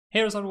Hey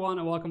everyone,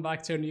 and welcome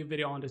back to a new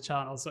video on the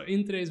channel. So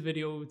in today's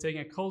video, we're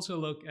taking a closer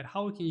look at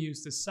how we can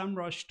use the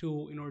SEMRush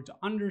tool in order to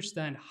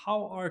understand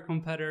how our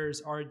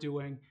competitors are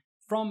doing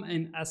from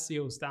an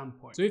SEO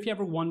standpoint. So if you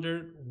ever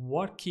wondered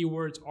what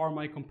keywords are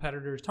my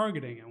competitors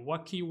targeting and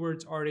what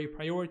keywords are they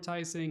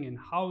prioritizing and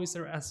how is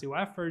their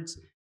SEO efforts,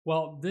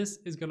 well, this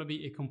is going to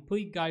be a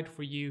complete guide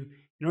for you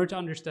in order to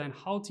understand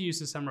how to use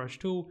the SEMrush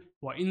tool,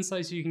 what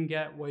insights you can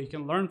get, what you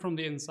can learn from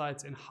the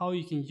insights, and how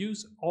you can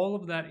use all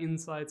of that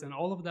insights and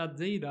all of that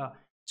data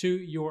to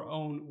your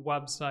own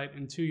website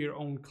and to your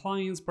own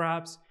clients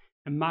perhaps,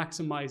 and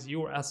maximize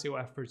your SEO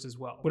efforts as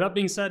well. With that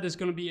being said, it's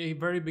going to be a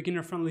very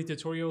beginner-friendly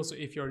tutorial, so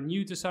if you're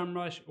new to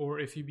SEMrush or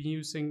if you've been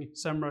using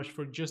SEMrush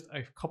for just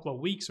a couple of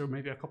weeks or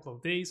maybe a couple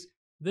of days,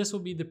 this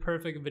will be the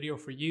perfect video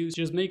for you. So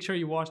just make sure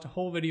you watch the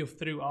whole video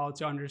throughout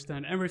to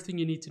understand everything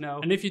you need to know.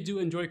 And if you do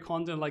enjoy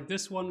content like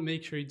this one,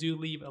 make sure you do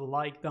leave a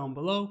like down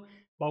below.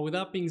 But with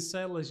that being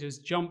said, let's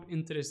just jump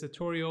into this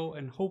tutorial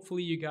and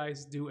hopefully you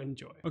guys do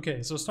enjoy.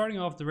 Okay, so starting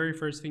off, the very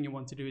first thing you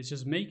want to do is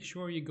just make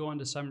sure you go on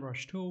the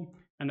SEMrush tool.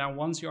 And now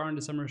once you are on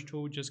the SEMrush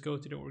tool, just go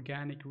to the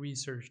organic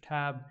research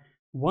tab.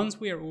 Once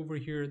we are over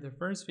here, the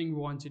first thing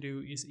we want to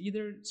do is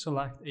either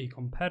select a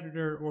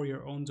competitor or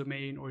your own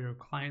domain or your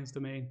client's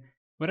domain.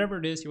 Whatever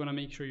it is, you want to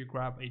make sure you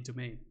grab a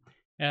domain.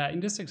 In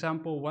this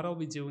example, what I'll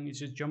be doing is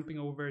just jumping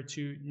over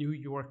to New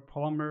York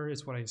Plumber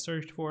is what I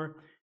searched for.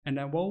 And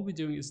then what we'll be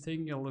doing is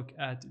taking a look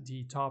at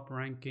the top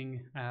ranking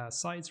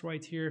sites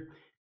right here.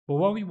 But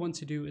what we want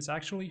to do is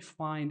actually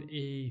find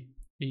a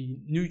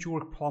New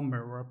York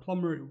plumber or a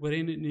plumber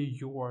within New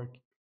York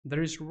that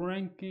is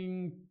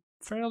ranking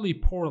fairly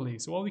poorly.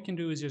 So what we can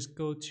do is just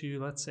go to,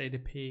 let's say, the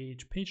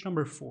page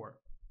number 4.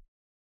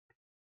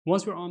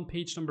 Once we're on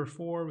page number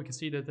 4, we can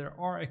see that there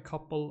are a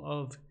couple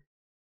of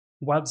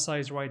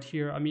websites right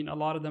here. I mean, a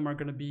lot of them are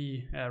going to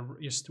be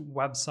just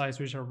websites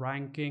which are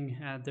ranking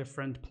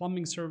different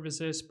plumbing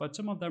services, but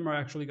some of them are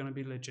actually going to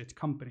be legit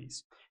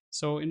companies.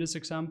 So in this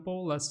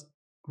example, let's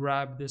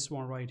grab this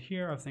one right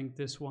here. I think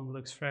this one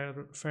looks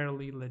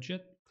fairly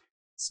legit.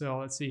 So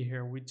let's see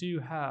here. We do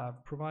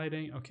have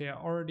providing, okay,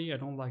 I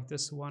don't like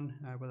this one,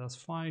 but that's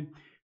fine.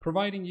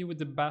 Providing you with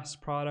the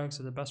best products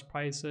at the best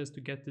prices to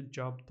get the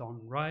job done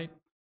right.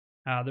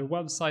 Their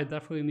website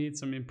definitely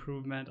needs some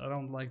improvement. I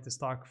don't like the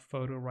stock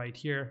photo right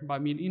here. But I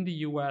mean, in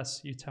the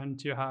US, you tend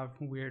to have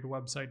weird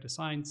website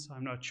designs.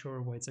 I'm not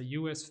sure why it's a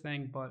US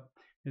thing, but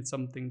it's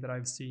something that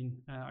I've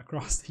seen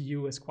across the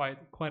US quite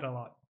a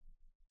lot.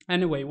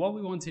 Anyway, what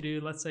we want to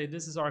do, let's say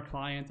this is our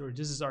client or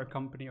this is our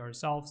company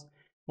ourselves.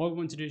 What we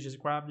want to do is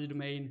just grab the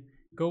domain,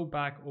 go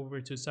back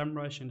over to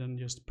SEMrush and then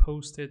just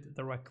post it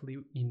directly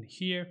in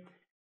here.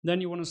 Then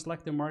you want to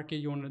select the market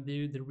you want to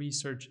do the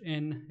research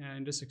in.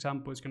 In this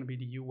example, it's going to be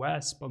the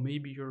US, but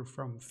maybe you're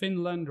from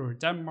Finland or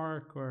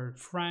Denmark or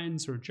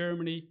France or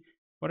Germany.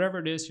 Whatever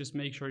it is, just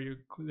make sure you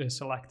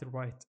select the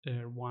right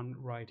one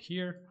right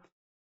here.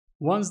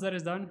 Once that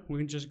is done, we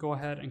can just go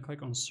ahead and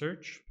click on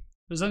search.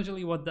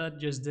 Essentially what that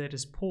just did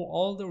is pull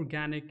all the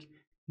organic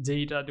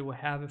data that we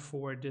have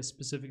for this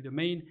specific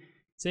domain.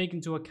 Take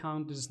into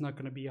account this is not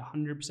going to be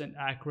 100%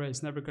 accurate.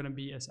 It's never going to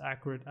be as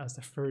accurate as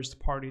the first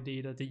party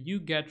data that you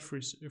get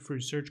through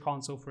Search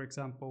Console, for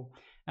example,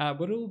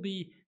 but it will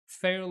be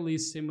fairly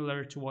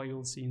similar to what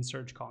you'll see in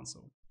Search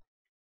Console.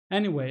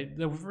 Anyway,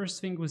 the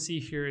first thing we see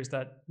here is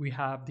that we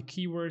have the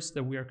keywords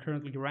that we are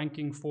currently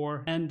ranking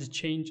for and the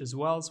change as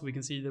well. So we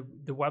can see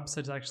the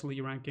website is actually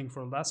ranking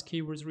for less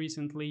keywords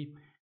recently.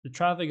 The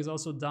traffic is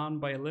also down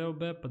by a little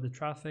bit, but the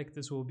traffic,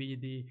 this will be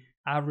the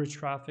average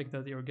traffic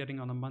that you're getting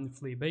on a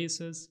monthly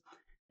basis.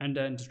 And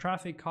then the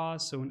traffic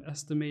cost, so an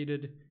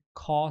estimated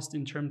cost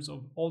in terms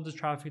of all the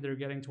traffic they're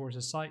getting towards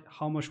the site,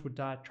 how much would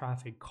that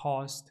traffic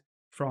cost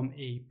from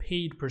a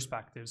paid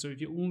perspective? So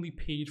if you only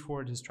paid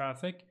for this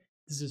traffic,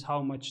 this is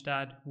how much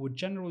that would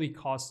generally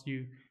cost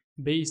you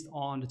based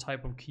on the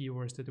type of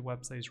keywords that the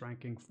website is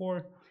ranking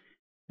for.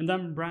 And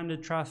then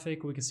branded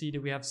traffic, we can see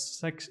that we have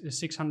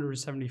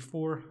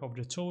 674 of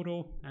the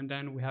total. And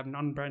then we have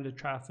non-branded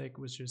traffic,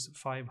 which is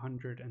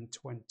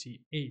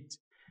 528.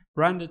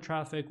 Branded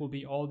traffic will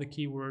be all the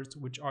keywords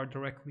which are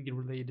directly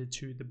related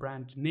to the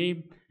brand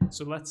name.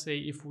 So let's say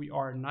if we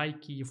are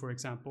Nike, for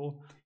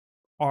example,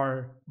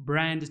 our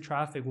brand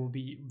traffic will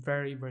be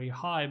very, very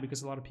high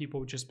because a lot of people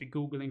will just be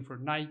Googling for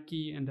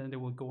Nike and then they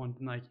will go on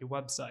the Nike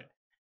website.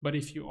 But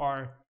if you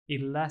are a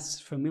less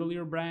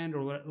familiar brand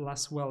or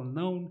less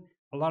well-known,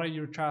 a lot of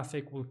your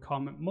traffic will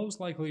come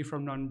most likely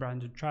from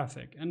non-branded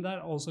traffic. And that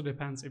also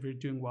depends if you're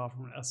doing well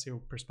from an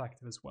SEO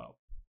perspective as well.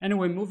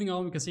 Anyway, moving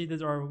on, we can see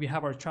that we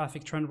have our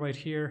traffic trend right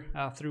here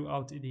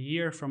throughout the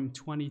year from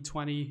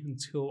 2020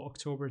 until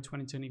October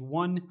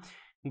 2021.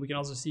 And we can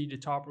also see the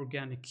top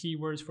organic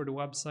keywords for the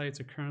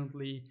websites are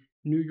currently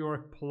New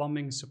York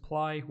Plumbing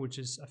Supply, which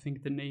is, I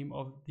think, the name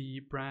of the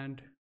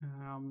brand.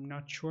 I'm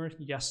not sure.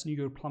 Yes, New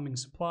York Plumbing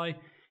Supply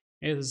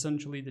is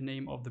essentially the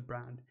name of the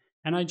brand.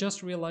 And I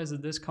just realized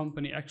that this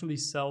company actually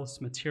sells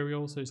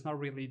materials, so it's not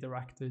really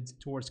directed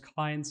towards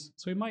clients.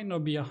 So it might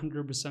not be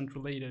 100%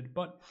 related,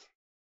 but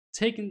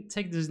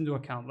take this into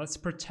account. Let's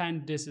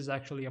pretend this is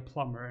actually a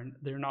plumber and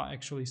they're not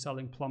actually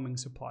selling plumbing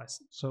supplies.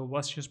 So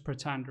let's just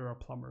pretend they're a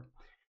plumber.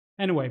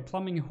 Anyway,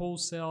 plumbing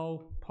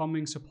wholesale,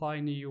 plumbing supply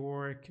in New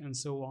York, and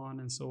so on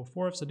and so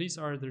forth. So these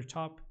are their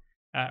top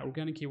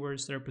organic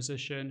keywords, their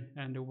position,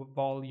 and the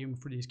volume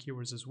for these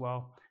keywords as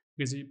well.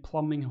 Because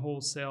plumbing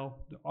wholesale,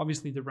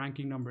 obviously the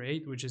ranking number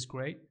 8, which is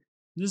great.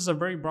 This is a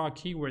very broad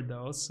keyword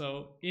though.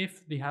 So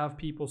if they have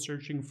people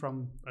searching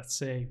from, let's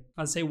say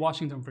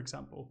Washington, for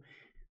example,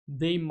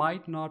 they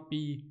might not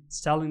be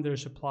selling their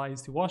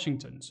supplies to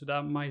Washington. So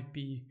that might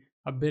be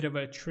a bit of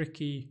a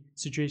tricky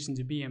situation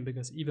to be in,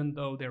 because even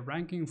though they're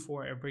ranking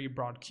for a very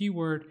broad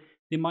keyword,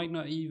 they might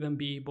not even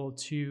be able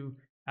to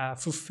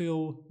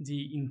fulfill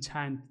the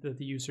intent that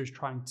the user is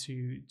trying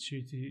to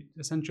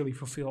essentially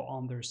fulfill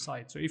on their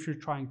site. So if you're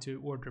trying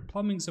to order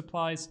plumbing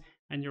supplies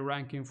and you're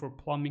ranking for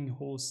plumbing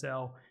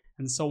wholesale,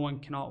 and someone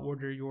cannot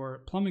order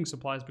your plumbing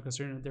supplies because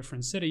they're in a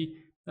different city,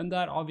 then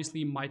that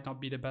obviously might not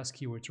be the best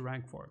keyword to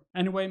rank for.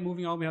 Anyway,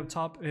 moving on, we have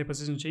top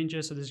position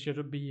changes. So this is going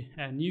to be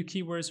new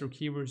keywords or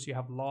keywords you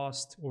have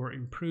lost or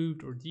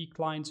improved or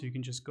declined. So you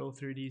can just go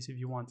through these if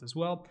you want as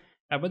well.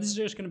 But this is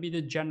just going to be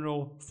the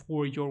general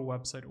for your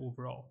website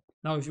overall.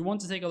 Now, if you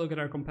want to take a look at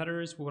our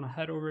competitors, we're going to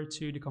head over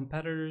to the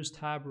competitors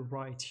tab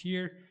right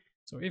here.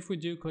 So if we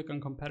do click on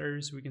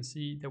competitors, we can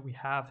see that we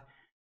have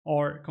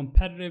our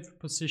competitive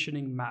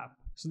positioning map.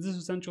 So this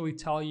essentially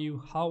tells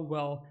you how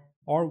well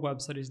our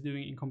website is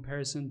doing in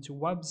comparison to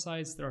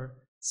websites that are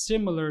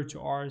similar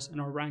to ours and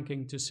are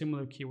ranking to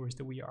similar keywords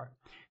that we are.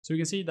 So you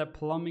can see that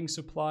plumbing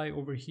supply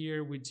over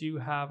here, we do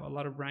have a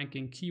lot of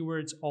ranking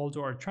keywords,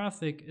 although our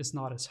traffic is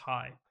not as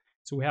high.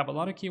 So we have a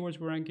lot of keywords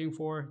we're ranking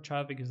for,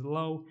 traffic is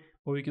low,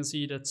 but we can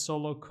see that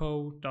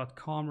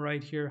soloco.com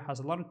right here has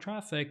a lot of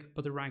traffic,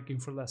 but they're ranking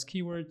for less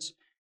keywords.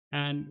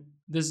 And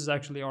this is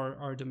actually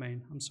our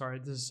domain. I'm sorry,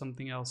 this is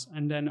something else.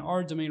 And then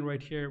our domain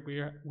right here,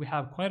 we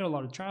have quite a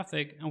lot of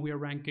traffic and we are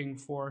ranking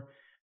for,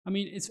 I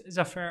mean, it's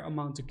a fair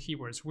amount of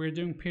keywords. We're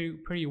doing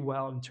pretty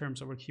well in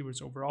terms of our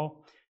keywords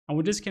overall. And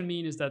what this can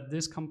mean is that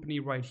this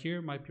company right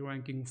here might be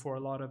ranking for a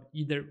lot of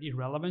either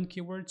irrelevant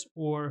keywords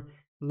or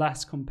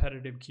less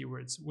competitive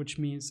keywords, which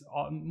means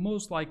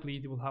most likely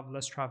they will have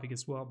less traffic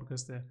as well,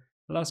 because the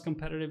less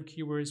competitive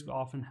keywords will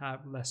often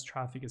have less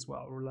traffic as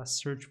well, or less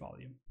search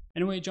volume.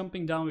 Anyway,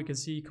 jumping down, we can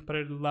see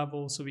competitive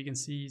levels. So we can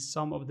see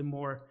some of the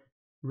more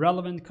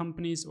relevant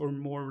companies or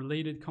more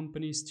related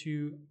companies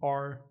to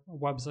our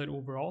website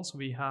overall. So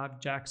we have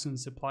Jackson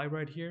Supply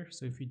right here.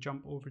 So if you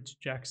jump over to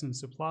Jackson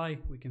Supply,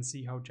 we can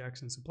see how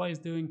Jackson Supply is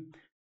doing,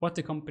 what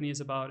the company is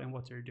about, and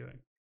what they're doing.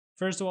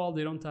 First of all,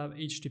 they don't have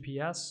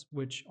HTTPS,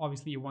 which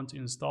obviously you want to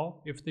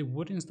install. If they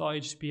would install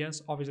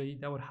HTTPS, obviously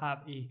that would have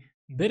a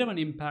bit of an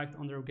impact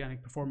on their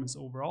organic performance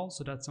overall.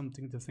 So that's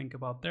something to think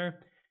about there.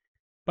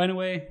 By the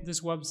way,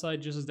 this website,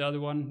 just as the other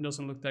one,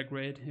 doesn't look that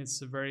great.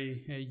 It's a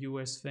very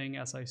US thing,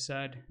 as I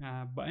said.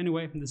 But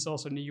anyway, this is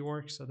also New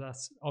York, so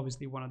that's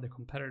obviously one of the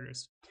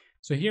competitors.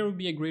 So here would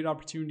be a great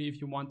opportunity if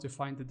you want to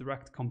find the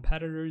direct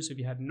competitors. If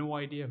you had no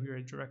idea who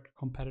your direct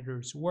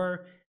competitors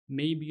were,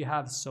 maybe you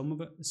have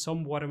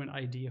somewhat of an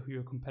idea who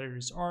your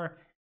competitors are,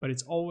 but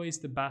it's always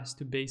the best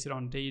to base it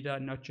on data,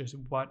 not just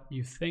what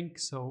you think.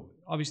 So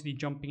obviously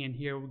jumping in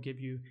here will give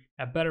you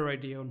a better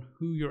idea on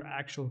who your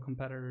actual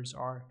competitors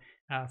are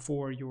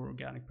for your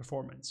organic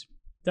performance.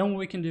 Then what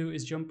we can do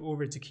is jump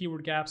over to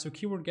Keyword Gap. So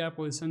Keyword Gap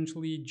will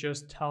essentially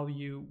just tell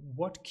you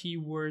what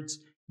keywords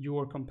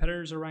your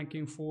competitors are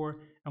ranking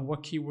for and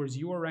what keywords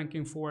you are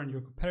ranking for and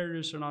your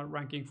competitors are not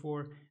ranking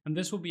for. And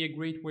this will be a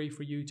great way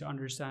for you to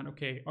understand,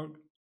 okay,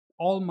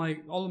 all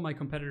of my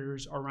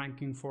competitors are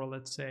ranking for,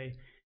 let's say,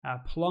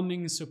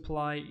 plumbing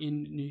supply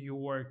in New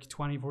York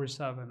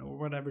 24/7 or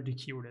whatever the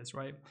keyword is,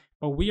 right?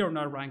 But we are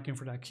not ranking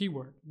for that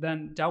keyword.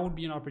 Then that would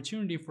be an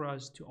opportunity for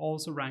us to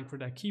also rank for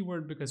that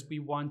keyword, because we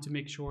want to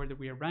make sure that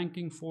we are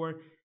ranking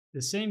for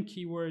the same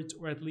keywords,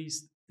 or at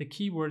least the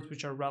keywords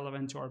which are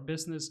relevant to our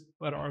business,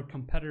 but our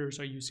competitors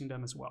are using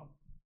them as well.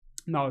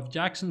 Now, if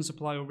Jackson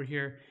Supply over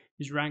here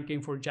is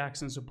ranking for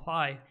Jackson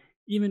Supply,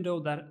 even though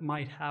that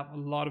might have a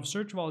lot of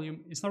search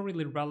volume, it's not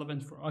really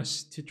relevant for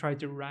us to try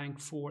to rank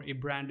for a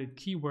branded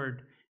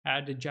keyword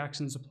that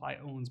Jackson Supply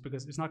owns,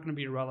 because it's not going to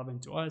be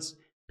relevant to us.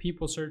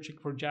 People searching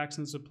for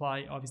Jackson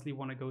Supply obviously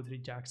want to go to the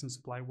Jackson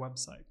Supply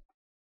website.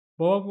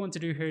 But what we want to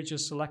do here is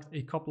just select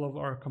a couple of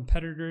our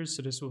competitors.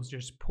 So this will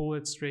just pull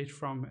it straight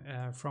from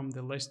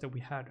the list that we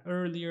had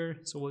earlier.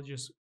 So we'll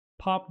just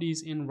pop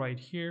these in right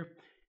here.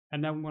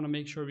 And then we want to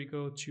make sure we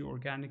go to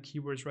organic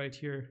keywords right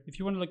here. If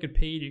you want to look at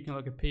paid, you can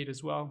look at paid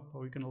as well, but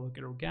we're going to look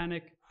at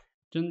organic.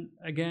 Then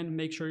again,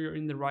 make sure you're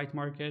in the right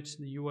market.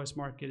 The US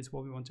market is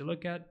what we want to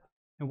look at.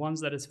 And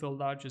once that is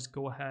filled out, just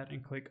go ahead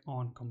and click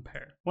on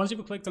compare. Once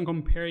you've clicked on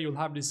compare, you'll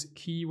have this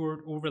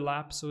keyword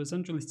overlap. So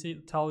essentially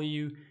tell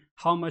you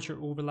how much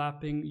you're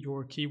overlapping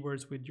your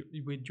keywords with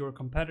your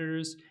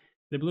competitors.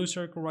 The blue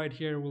circle right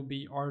here will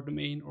be our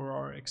domain or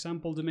our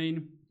example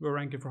domain. We're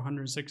ranking for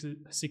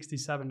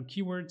 167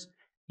 keywords.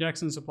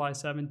 Jackson Supply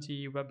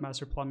 70,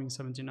 Webmaster Plumbing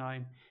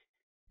 79,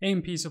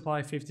 AMP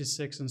supply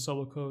 56 and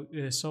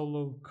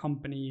solo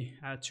company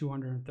at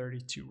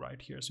 232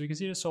 right here. So you can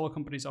see the solo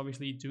company is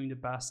obviously doing the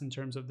best in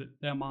terms of the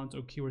amount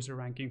of keywords they're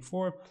ranking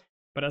for.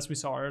 But as we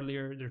saw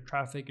earlier, their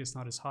traffic is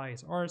not as high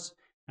as ours.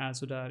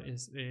 So that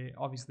is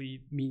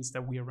obviously means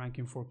that we are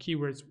ranking for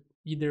keywords.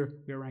 Either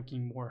we are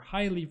ranking more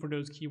highly for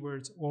those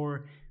keywords,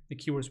 or the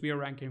keywords we are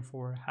ranking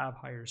for have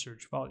higher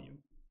search volume.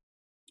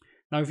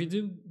 Now, if you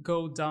do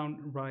go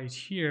down right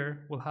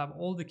here, we'll have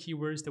all the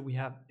keywords that we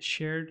have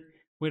shared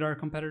with our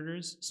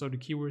competitors. So the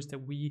keywords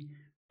that we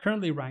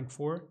currently rank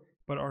for,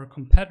 but our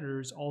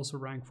competitors also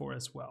rank for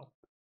as well.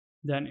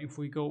 Then if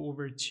we go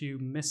over to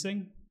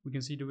missing, we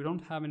can see that we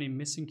don't have any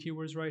missing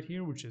keywords right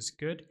here, which is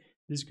good.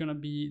 This is going to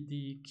be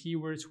the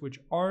keywords which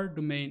our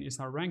domain is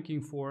not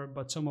ranking for,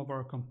 but some of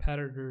our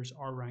competitors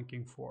are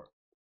ranking for.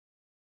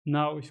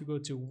 Now, if you go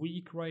to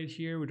weak right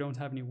here, we don't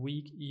have any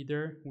weak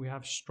either. We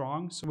have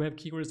strong. So we have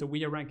keywords that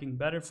we are ranking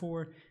better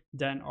for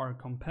than our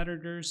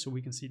competitors. So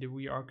we can see that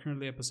we are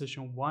currently at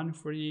position 1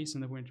 for these,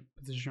 and then we're in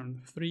position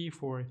 3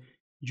 for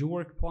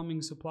York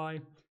plumbing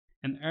supply.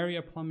 And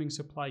area plumbing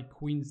supply,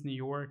 Queens, New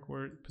York,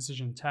 we're at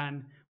position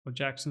 10, while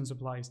Jackson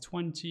supply is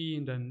 20,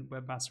 and then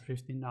Webmaster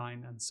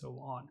 59, and so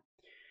on.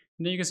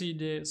 And then you can see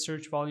the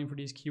search volume for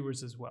these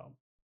keywords as well.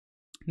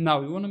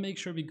 Now, we want to make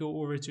sure we go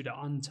over to the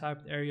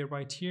untapped area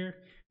right here,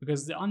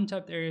 because the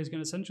untapped area is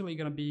essentially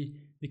going to be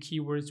the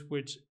keywords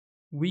which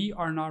we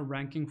are not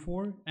ranking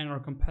for and our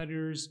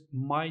competitors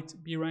might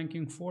be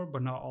ranking for,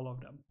 but not all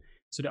of them.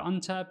 So the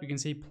untapped, you can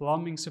see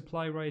plumbing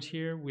supply right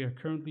here. We are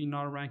currently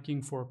not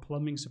ranking for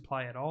plumbing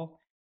supply at all.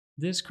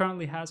 This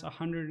currently has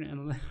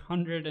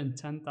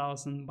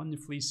 110,000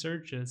 monthly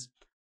searches.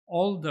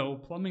 Although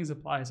plumbing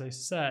supply, as I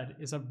said,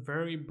 is a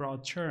very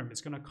broad term. It's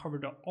going to cover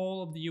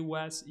all of the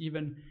US,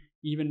 even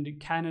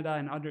Canada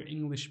and other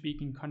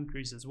English-speaking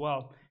countries as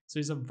well. So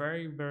it's a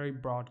very, very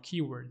broad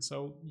keyword.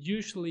 So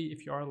usually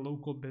if you are a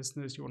local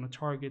business, you want to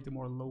target the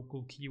more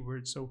local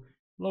keywords. So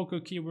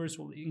local keywords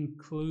will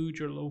include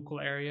your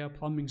local area,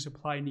 plumbing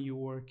supply New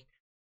York,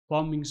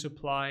 plumbing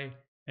supply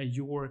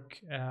York,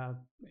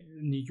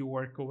 New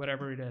York, or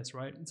whatever it is,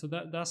 right? So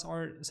that's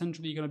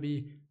essentially going to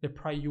be the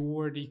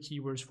priority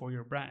keywords for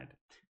your brand.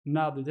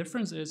 Now, the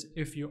difference is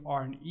if you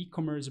are an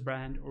e-commerce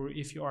brand, or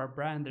if you are a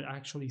brand that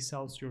actually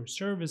sells your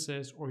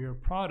services or your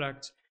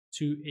product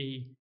to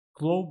a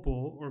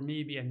global or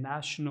maybe a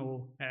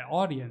national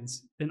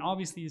audience, then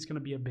obviously it's going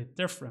to be a bit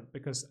different,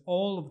 because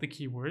all of the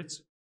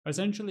keywords are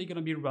essentially going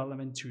to be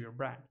relevant to your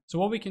brand. So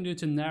what we can do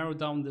to narrow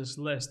down this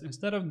list,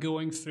 instead of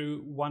going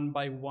through one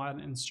by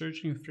one and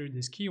searching through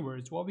these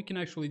keywords, what we can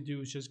actually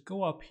do is just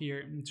go up here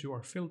into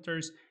our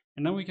filters,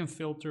 and then we can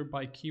filter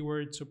by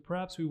keyword. So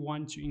perhaps we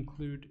want to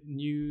include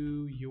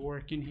New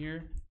York in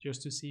here,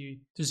 just to see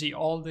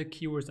all the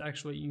keywords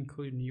actually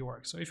include New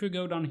York. So if we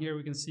go down here,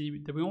 we can see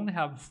that we only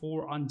have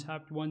 4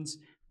 untapped ones,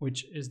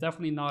 which is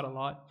definitely not a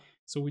lot.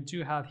 So we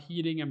do have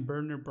heating and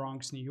burner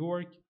Bronx, New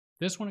York.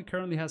 This one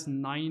currently has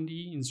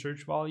 90 in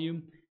search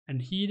volume,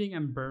 and heating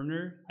and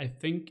burner, I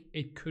think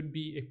it could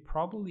be a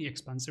probably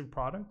expensive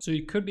product. So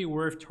it could be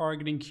worth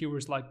targeting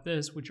keywords like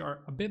this, which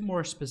are a bit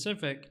more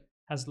specific,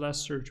 has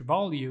less search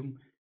volume.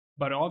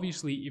 But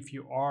obviously, if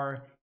you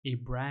are a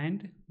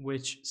brand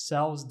which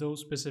sells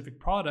those specific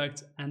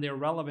products and they're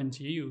relevant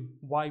to you,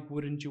 why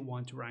wouldn't you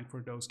want to rank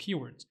for those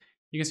keywords?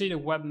 You can see the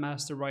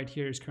webmaster right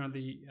here is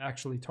currently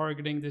actually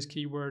targeting this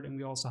keyword, and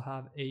we also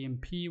have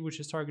AMP, which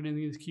is targeting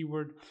this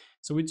keyword.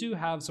 So we do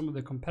have some of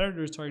the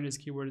competitors targeting these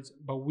keywords,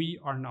 but we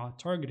are not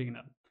targeting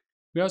them.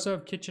 We also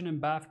have kitchen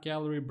and bath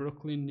gallery,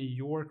 Brooklyn, New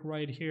York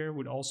right here,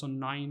 with also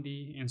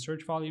 90 in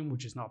search volume,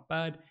 which is not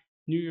bad.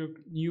 New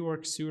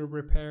York sewer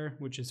repair,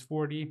 which is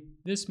 40.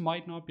 This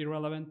might not be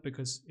relevant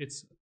because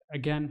it's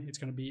going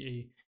to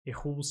be a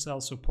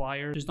wholesale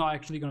supplier. It's not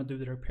actually going to do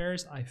the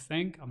repairs, I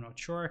think. I'm not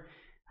sure.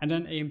 And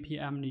then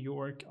AMPM New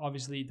York,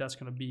 obviously that's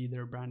going to be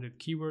their branded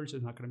keywords.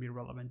 It's not going to be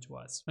relevant to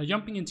us. Now,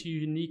 jumping into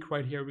unique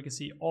right here, we can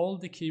see all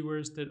the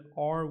keywords that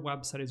our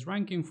website is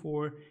ranking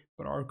for,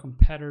 but our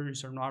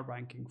competitors are not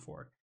ranking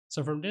for.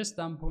 So from this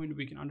standpoint,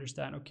 we can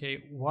understand,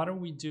 okay, what are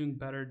we doing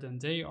better than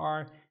they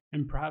are?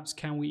 And perhaps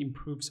can we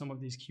improve some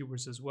of these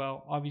keywords as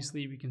well?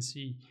 Obviously, we can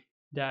see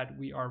that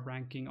we are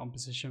ranking on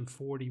position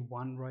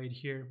 41 right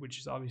here, which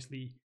is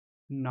obviously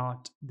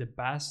not the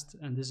best,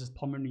 and this is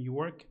plumber New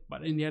York,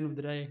 but in the end of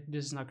the day,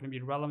 this is not going to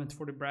be relevant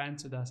for the brand,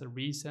 so that's a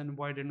reason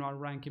why they're not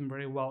ranking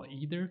very well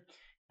either.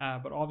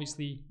 But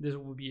obviously this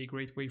will be a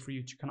great way for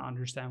you to kind of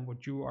understand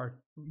what you are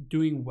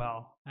doing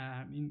well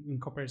in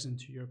comparison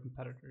to your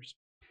competitors.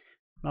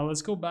 Now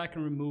let's go back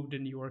and remove the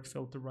New York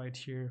filter right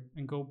here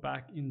and go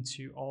back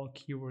into all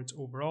keywords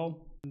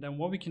overall, and then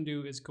what we can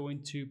do is go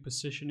into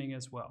positioning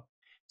as well.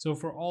 So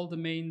for all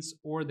domains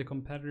or the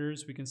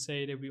competitors, we can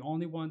say that we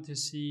only want to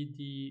see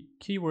the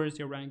keywords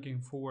you're ranking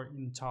for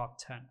in top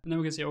 10. And then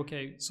we can say,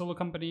 okay, solo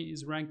company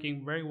is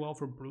ranking very well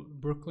for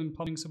Brooklyn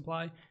plumbing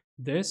supply.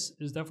 This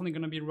is definitely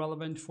going to be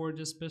relevant for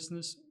this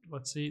business.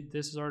 Let's see,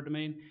 this is our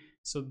domain.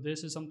 So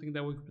this is something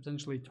that we could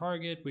potentially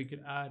target. We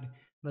could add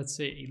let's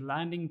say a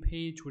landing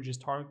page, which is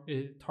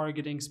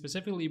targeting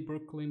specifically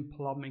Brooklyn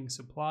plumbing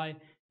supply.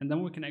 And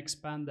then we can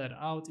expand that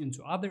out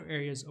into other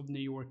areas of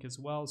New York as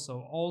well. So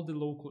all the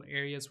local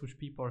areas which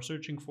people are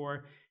searching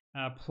for.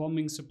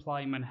 Plumbing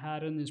supply in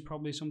Manhattan is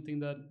probably something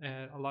that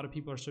a lot of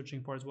people are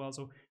searching for as well.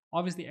 So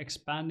obviously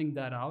expanding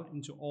that out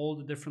into all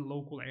the different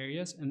local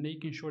areas and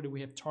making sure that we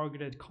have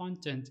targeted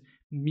content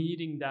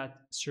meeting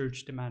that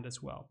search demand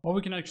as well. What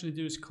we can actually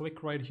do is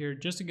click right here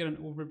just to get an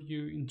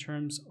overview in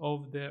terms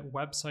of the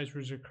websites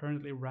which are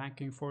currently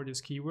ranking for this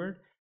keyword,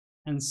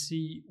 and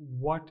see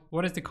what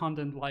is the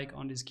content like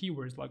on these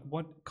keywords, like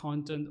what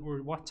content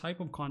or what type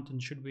of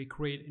content should we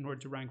create in order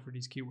to rank for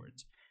these keywords.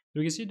 So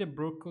we can see the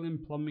Brooklyn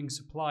plumbing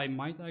supply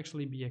might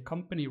actually be a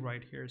company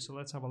right here. So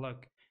let's have a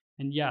look.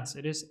 And yes,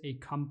 it is a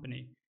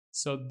company.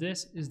 So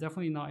this is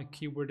definitely not a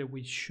keyword that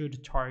we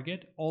should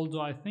target,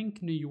 although I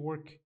think New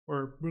York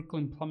or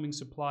Brooklyn plumbing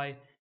supply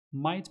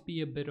might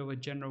be a bit of a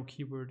general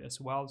keyword as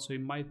well, so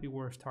it might be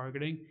worth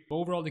targeting.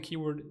 Overall, the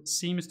keyword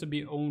seems to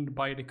be owned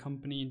by the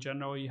company in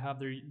general. You have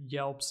their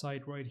Yelp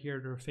site right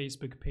here, their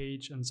Facebook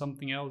page, and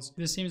something else.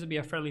 This seems to be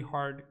a fairly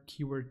hard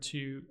keyword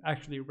to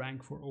actually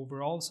rank for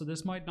overall, so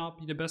this might not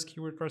be the best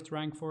keyword for us to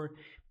rank for,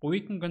 but we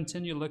can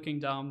continue looking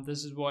down.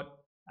 This is what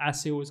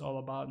SEO is all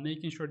about,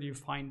 making sure that you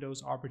find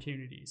those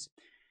opportunities.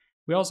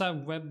 We also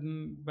have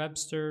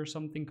Webster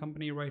something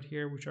company right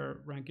here, which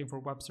are ranking for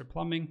Webster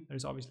plumbing.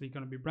 There's obviously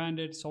going to be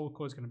branded.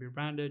 Solco is going to be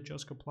branded.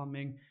 Josco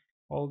plumbing.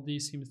 All of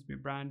these seems to be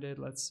branded.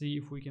 Let's see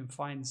if we can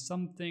find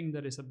something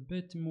that is a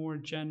bit more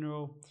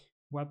general.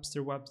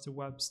 Webster.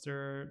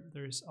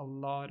 There's a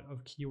lot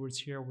of keywords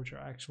here which are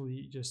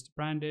actually just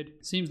branded.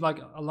 Seems like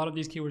a lot of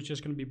these keywords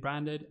just going to be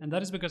branded, and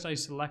that is because I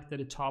selected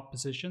a top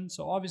position.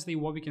 So obviously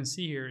what we can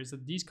see here is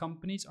that these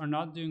companies are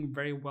not doing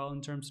very well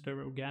in terms of their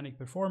organic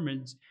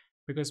performance,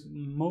 because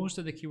most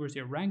of the keywords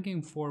they're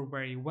ranking for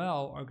very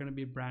well are going to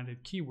be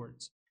branded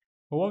keywords.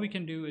 But what we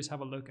can do is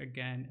have a look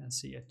again and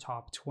see a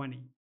top 20.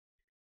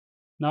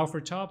 Now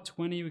for top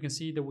 20, we can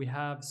see that we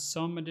have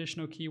some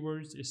additional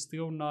keywords. It's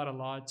still not a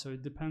lot, so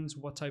it depends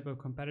what type of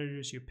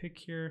competitors you pick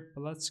here.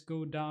 But let's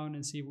go down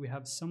and see if we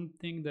have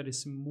something that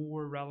is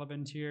more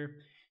relevant here.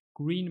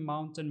 Green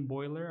Mountain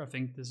Boiler. I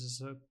think this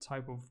is a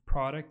type of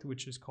product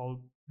which is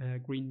called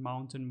Green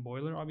Mountain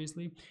Boiler,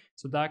 obviously.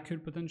 So that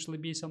could potentially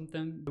be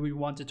something that we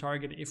want to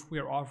target if we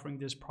are offering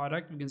this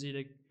product. We can see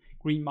that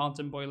Green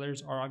Mountain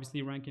Boilers are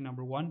obviously ranking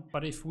 #1.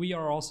 But if we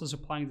are also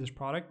supplying this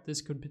product,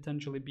 this could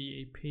potentially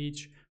be a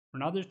page or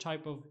another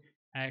type of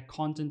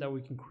content that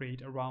we can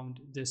create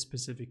around this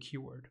specific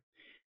keyword.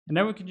 And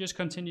then we can just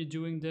continue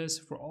doing this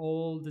for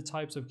all the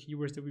types of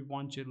keywords that we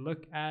want to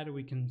look at.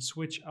 We can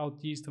switch out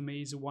these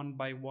domains one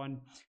by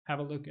one, have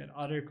a look at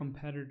other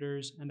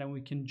competitors, and then we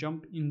can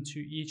jump into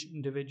each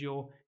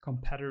individual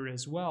competitor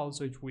as well.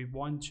 So if we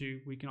want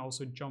to, we can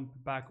also jump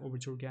back over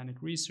to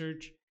organic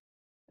research.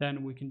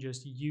 Then we can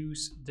just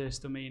use this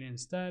domain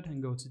instead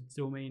and go to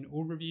domain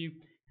overview.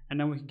 And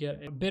then we can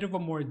get a bit of a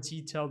more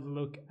detailed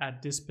look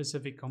at this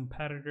specific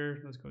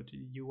competitor. Let's go to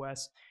the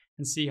US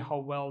and see how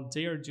well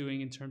they are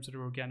doing in terms of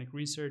their organic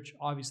research.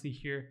 Obviously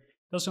here,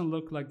 doesn't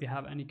look like they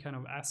have any kind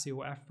of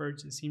SEO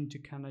efforts. It seems to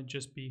kind of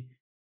just be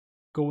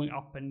going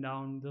up and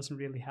down. Doesn't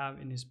really have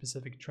any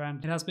specific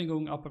trend. It has been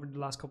going up over the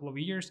last couple of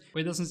years,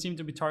 but it doesn't seem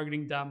to be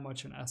targeting that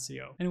much on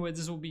SEO. Anyway,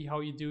 this will be how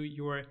you do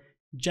your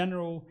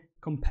general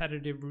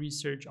competitive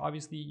research.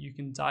 Obviously, you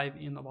can dive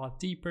in a lot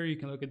deeper. You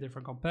can look at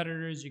different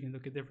competitors. You can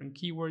look at different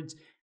keywords,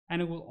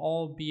 and it will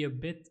all be a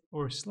bit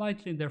or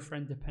slightly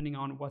different depending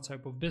on what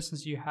type of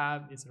business you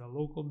have. Is it a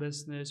local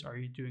business? Are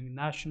you doing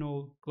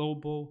national,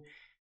 global?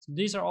 So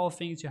these are all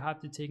things you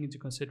have to take into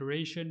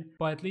consideration,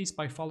 but at least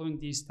by following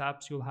these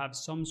steps, you'll have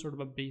some sort of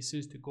a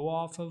basis to go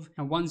off of.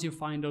 And once you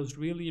find those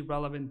really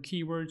relevant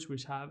keywords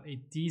which have a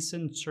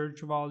decent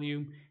search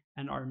volume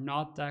and are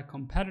not that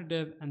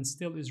competitive and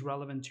still is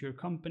relevant to your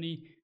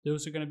company,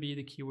 those are going to be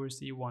the keywords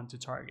that you want to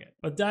target.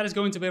 But that is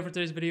going to be it for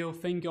today's video.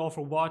 Thank you all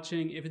for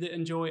watching. If you did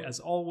enjoy, as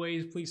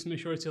always, please make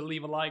sure to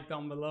leave a like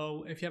down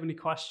below. If you have any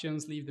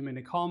questions, leave them in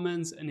the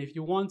comments. And if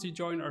you want to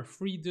join our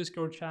free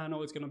Discord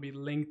channel, it's going to be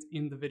linked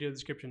in the video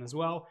description as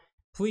well.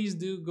 Please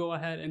do go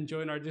ahead and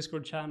join our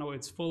Discord channel.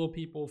 It's full of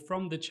people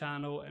from the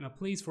channel and a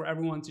place for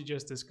everyone to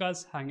just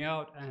discuss, hang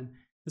out, and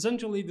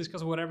essentially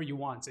discuss whatever you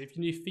want. So if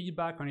you need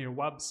feedback on your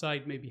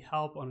website, maybe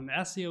help on an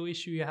SEO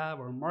issue you have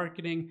or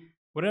marketing,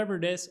 whatever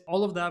it is,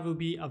 all of that will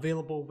be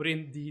available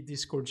within the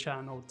Discord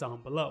channel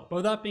down below. But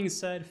with that being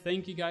said,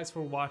 thank you guys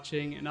for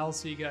watching, and I'll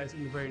see you guys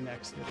in the very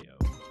next video.